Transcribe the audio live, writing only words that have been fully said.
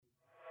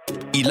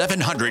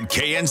1100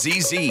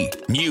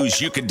 KNZZ,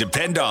 news you can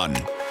depend on.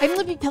 I'm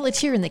Libby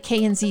Pelletier in the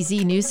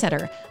KNZZ News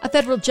Center. A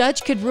federal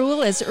judge could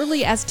rule as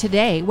early as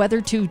today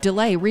whether to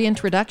delay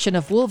reintroduction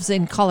of wolves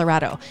in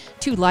Colorado.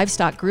 2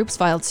 livestock groups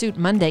filed suit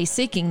Monday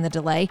seeking the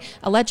delay,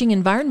 alleging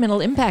environmental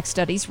impact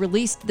studies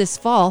released this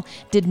fall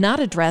did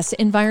not address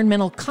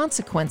environmental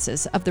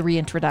consequences of the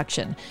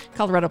reintroduction.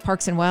 Colorado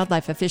Parks and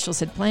Wildlife officials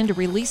had planned to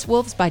release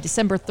wolves by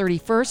December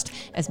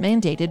 31st, as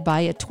mandated by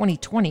a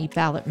 2020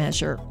 ballot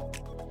measure.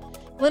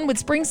 Glenwood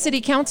Springs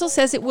City Council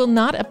says it will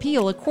not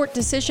appeal a court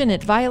decision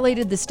it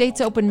violated the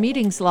state's open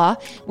meetings law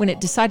when it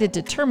decided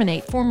to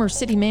terminate former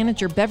city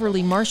manager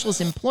Beverly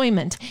Marshall's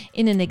employment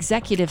in an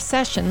executive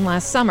session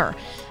last summer.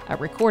 A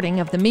recording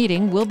of the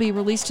meeting will be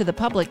released to the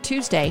public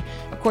Tuesday.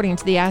 According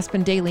to the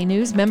Aspen Daily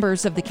News,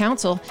 members of the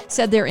council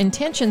said their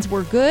intentions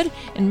were good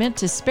and meant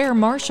to spare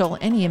Marshall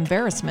any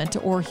embarrassment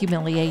or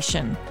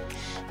humiliation.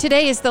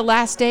 Today is the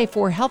last day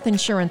for health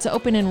insurance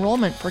open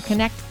enrollment for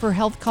Connect for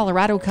Health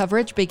Colorado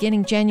coverage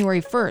beginning January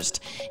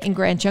 1st. In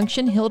Grand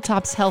Junction,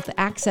 Hilltops Health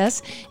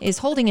Access is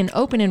holding an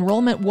open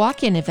enrollment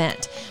walk-in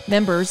event.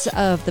 Members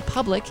of the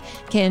public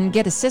can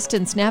get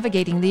assistance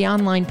navigating the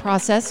online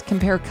process,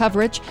 compare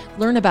coverage,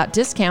 learn about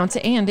discounts,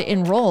 and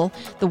enroll.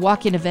 The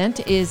walk-in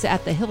event is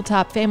at the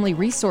Hilltop Family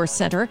Resource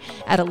Center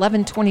at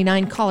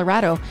 1129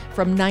 Colorado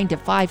from 9 to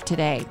 5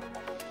 today.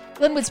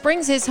 Glenwood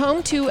Springs is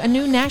home to a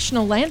new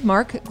national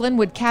landmark.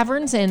 Glenwood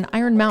Caverns and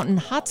Iron Mountain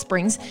Hot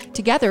Springs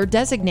together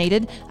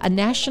designated a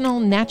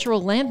national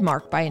natural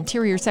landmark by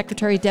Interior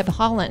Secretary Deb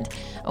Haaland.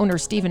 Owner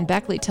Stephen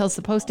Beckley tells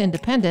the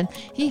Post-Independent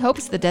he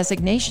hopes the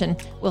designation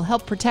will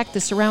help protect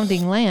the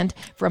surrounding land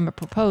from a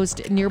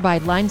proposed nearby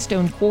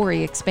limestone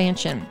quarry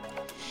expansion.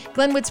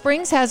 Glenwood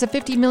Springs has a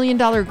 $50 million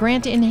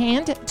grant in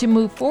hand to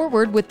move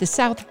forward with the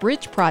South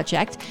Bridge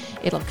project.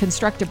 It'll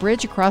construct a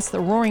bridge across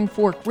the Roaring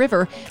Fork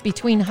River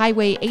between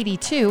Highway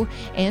 82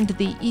 and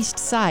the east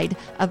side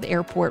of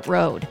Airport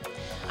Road.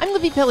 I'm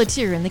Libby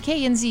Pelletier in the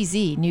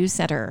KNZZ News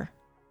Center.